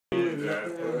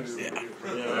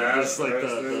Yeah, just like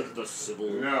the civil.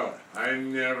 No, I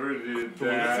never did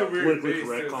that. Politically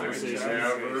correct conversation.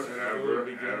 Ever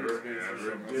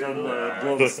Some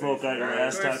blow the smoke out your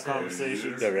ass type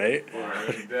conversations. Yeah, right?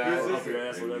 Up your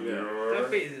ass, whatever. That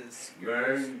face is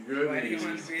Thank goodness. Why do you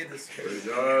want to be the street?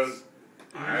 Because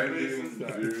I didn't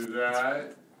do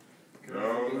that.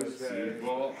 Those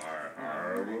people are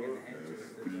horrible and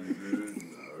stupid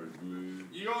and ugly.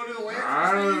 You going to the Lancers?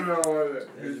 I don't know what it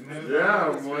is. Yeah,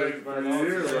 I'm waiting for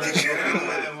you right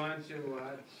now. I want you to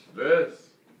watch This.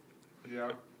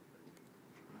 Yeah.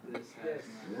 this.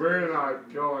 We're not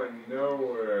going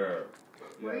nowhere.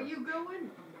 Where are you going?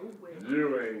 Nowhere.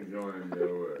 You ain't going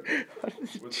nowhere.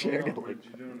 What's going on? What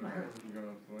you doing? You going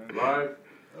to the Lancers? Life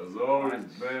has always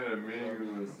been a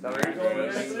meaningless and You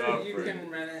suffering. can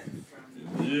rent it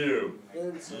from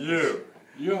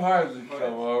You hardly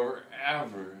come over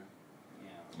ever.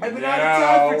 I've been out of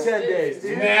town for 10 days,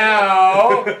 dude.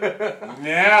 Now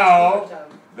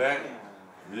that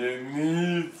you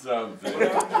need something. I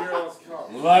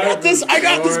got this,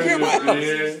 Grandma.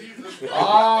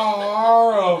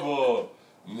 Horrible.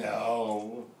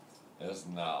 No, it's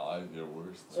not like your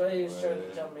worst. That's what he was trying to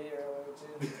tell me earlier,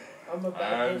 too. I'm a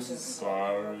bad I'm person.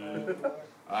 sorry.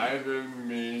 I didn't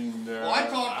mean that. Well, I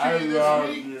talked to you this love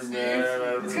week, you, Steve. man.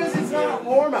 It's because it's not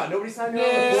warm out. Nobody signed me on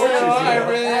the Yeah,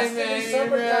 porches. That's gonna be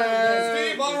summertime.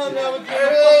 Steve, I hung out with you.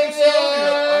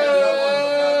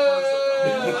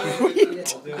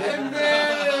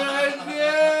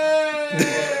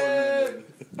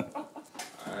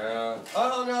 I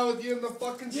hung out with you in the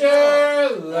fucking shower.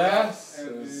 You're less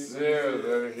sincere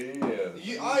than he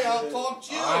is. I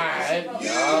out-talked you. I You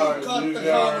know cut you the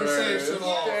don't conversation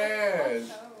off.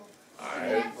 understand.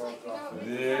 I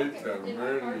need to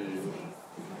murder you.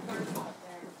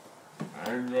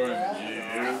 I'm going to give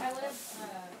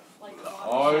you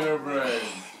all your brains.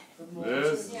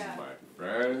 This is my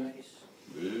friend.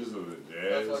 These are the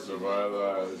days of our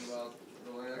lives.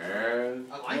 And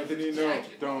Anthony, no,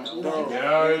 don't.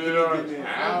 now you don't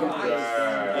have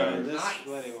that. This is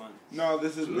what he wants. No,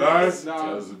 this is Life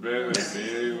no. has been a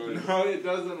meaningless. No, it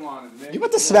doesn't want it. Nick. You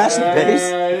about to smash the base?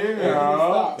 You know.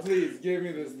 Stop, please, give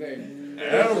me this thing.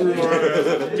 Everyone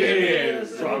is dead.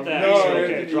 Drop that. No,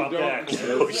 Okay, Anthony, drop don't. that.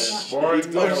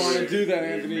 Don't want to do that,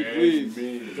 Anthony, please.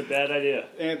 It's a bad idea.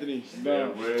 Anthony,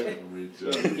 No. no. We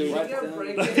just,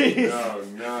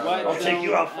 no. I'll take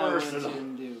you out first.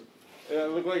 Yeah,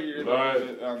 it looked like you're But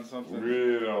gonna put on something.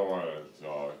 we don't want to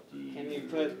talk to you. Can you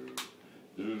put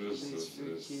You're just these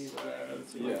this keys sad.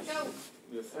 Yes. Go.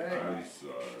 Yes. I'm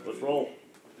sorry. Let's roll.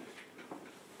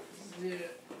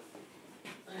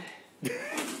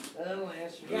 That'll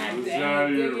answer. God Is this damn how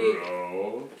it, you Diggy.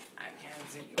 roll? I can't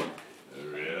take it.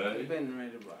 Really? I've been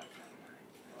ready to block.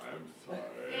 I'm sorry.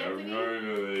 I'm going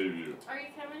to leave you. Are you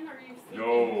coming or are you sleeping?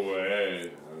 Go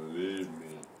away and leave me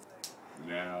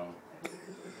now.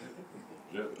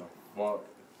 Get the fuck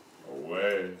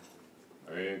away.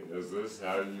 I mean, is this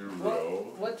how you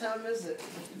roll? What time is it?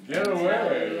 Get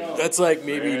away. That's like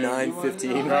maybe Man,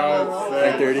 9:15. God's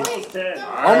sake. 9:30. Almost 10.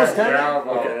 Almost 10? I have a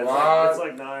Okay, it's lot.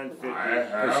 like 9:50. I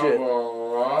have shit. a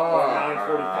Or lot.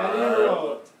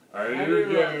 9:45. Are you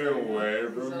getting away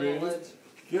from Is me? that a ledge?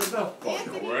 Get the fuck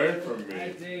away from I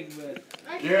me. dig, but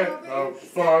Get the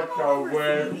fuck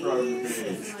away from me.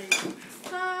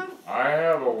 Stop. I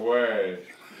have a way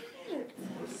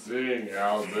of seeing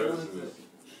how this is.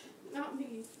 Not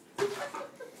me.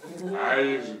 I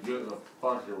usually get the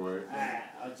fuck away from me.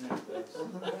 I'll jump this.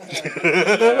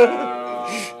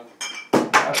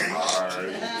 That's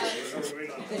hard.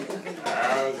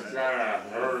 That was gonna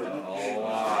hurt a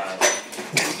lot.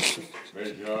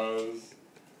 Because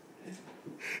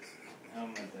I'm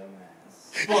a dumbass.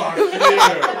 fuck you!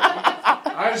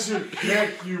 I should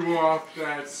kick you off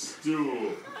that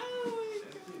stool.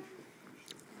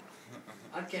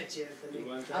 I'll catch you, Anthony. You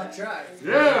want I'll that? try.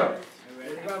 Yeah!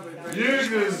 You'll probably break You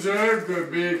deserve to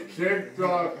be kicked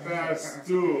off that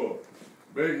stool.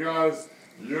 Because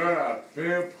you're a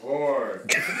pimp whore.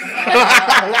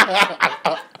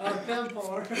 a pimp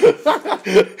whore.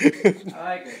 I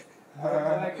like it. I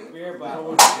like a beer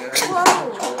bottle.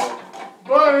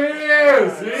 But he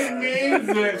is! He needs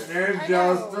it and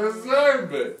just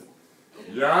deserves it.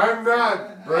 Yeah, I'm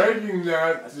not breaking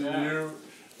that to you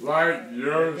like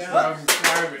you're some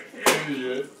kind of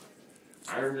idiot.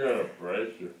 I'm gonna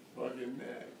break your fucking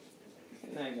neck.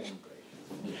 Not gonna break.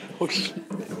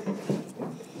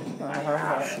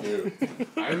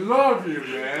 I love you,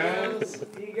 man.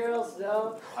 You girls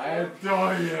know. I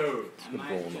adore you.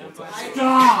 Stop!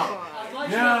 Stop!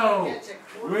 No!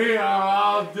 We are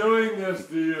all doing this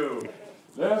to you.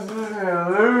 This is an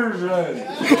illusion.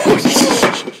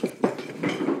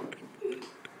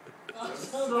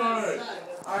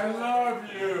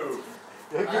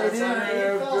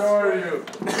 adore you.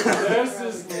 This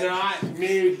is not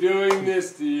me doing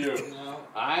this to you.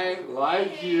 I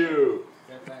like you.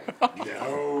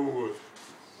 No.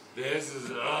 This is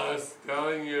us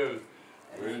telling you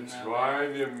we're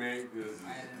trying to make this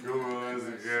as cool as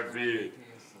it can be.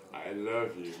 I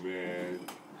love you, man.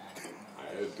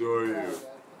 I adore you.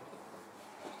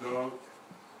 Don't.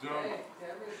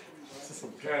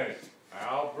 Okay,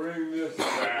 I'll bring this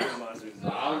back.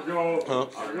 I'll go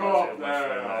up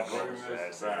there and I'll bring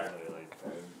this back.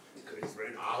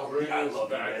 I'll bring this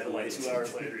back. Like 2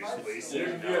 hours later, he's wasted. You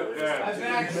get that. I've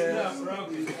actually not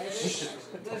broken.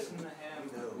 Listen to him.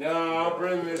 No, I'll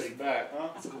bring this back.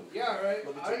 Yeah, right.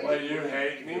 What, you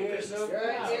hate me or something?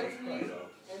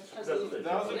 That was a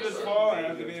good fall,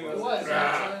 Anthony. It was.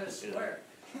 I swear.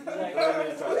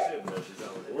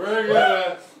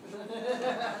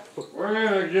 We're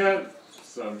gonna get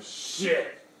some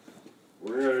shit.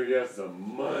 We're gonna get some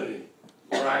money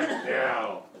right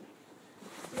now.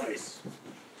 Nice.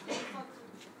 But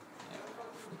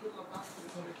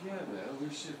again, man, we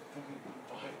should fucking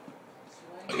fight.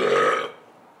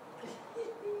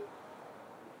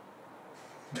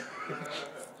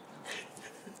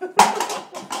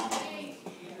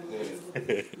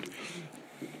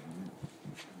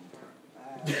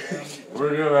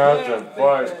 We're gonna have to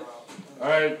fight.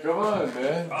 Alright, come on,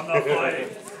 man. I'm not fighting.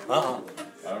 I'm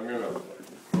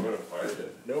gonna fight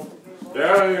it. Nope.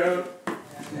 There we go.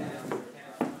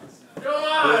 Come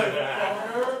on,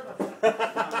 fucker.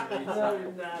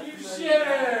 Keep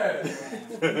shitting.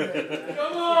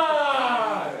 Come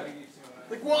on.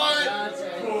 Like what?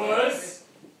 Puss.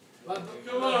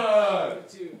 Come on.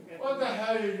 What the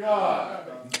hell you got?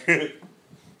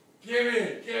 Gimme.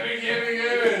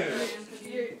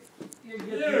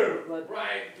 You,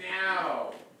 right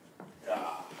now.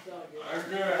 I'm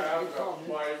gonna have to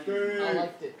fight I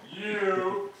liked it.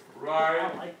 you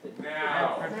right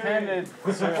now. Pretended to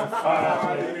Does it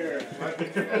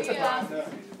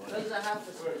have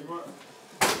to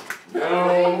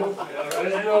No,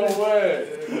 there's no way.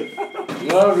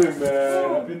 Love him,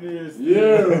 man. You.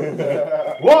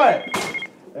 What?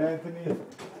 Anthony.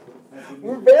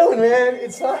 We're bailing, man.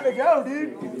 It's time to go,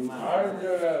 dude. I'm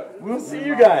gonna. We'll see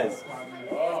you guys.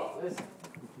 Oh. Do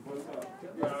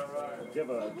you have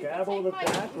a cab over the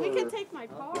back? We can take my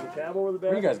car. Cab over the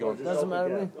back? Where you guys going? Just Doesn't open matter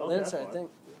to me. cab. Okay, Lancer, I that's think.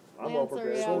 fine. I'm well Lancer,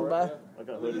 prepared yeah. for Bye. it. I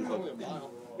got hoodies on.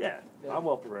 Yeah, I'm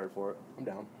well prepared for it. I'm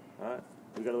down. Alright.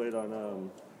 We gotta wait on,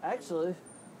 Actually.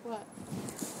 What?